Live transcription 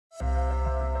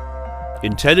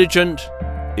Intelligent,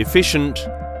 efficient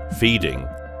feeding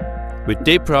with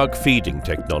DEPRAG feeding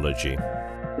technology.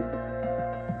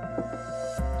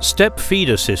 Step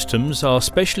feeder systems are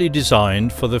specially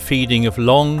designed for the feeding of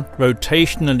long,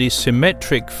 rotationally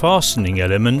symmetric fastening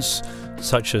elements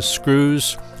such as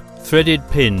screws, threaded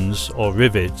pins or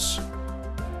rivets.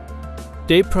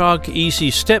 DEPRAG Easy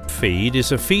Step Feed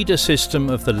is a feeder system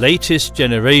of the latest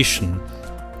generation,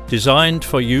 designed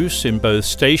for use in both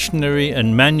stationary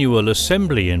and manual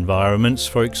assembly environments,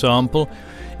 for example,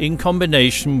 in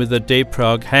combination with a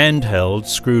DEPRAG handheld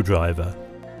screwdriver.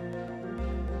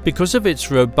 Because of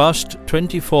its robust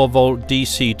 24-volt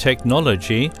DC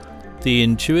technology, the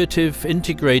intuitive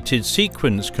integrated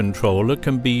sequence controller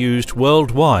can be used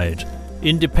worldwide,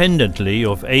 independently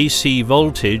of AC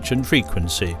voltage and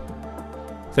frequency.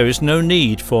 There is no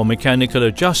need for mechanical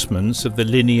adjustments of the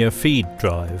linear feed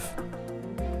drive.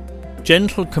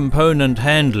 Gentle component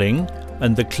handling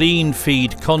and the clean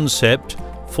feed concept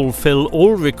fulfill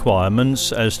all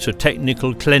requirements as to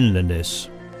technical cleanliness.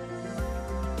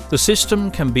 The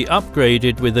system can be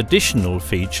upgraded with additional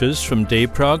features from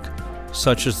DEPRAG,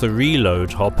 such as the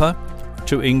reload hopper,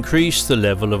 to increase the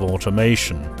level of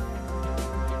automation.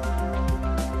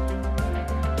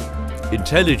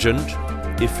 Intelligent,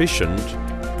 efficient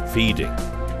feeding.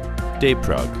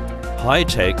 DEPRAG, high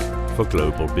tech for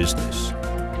global business.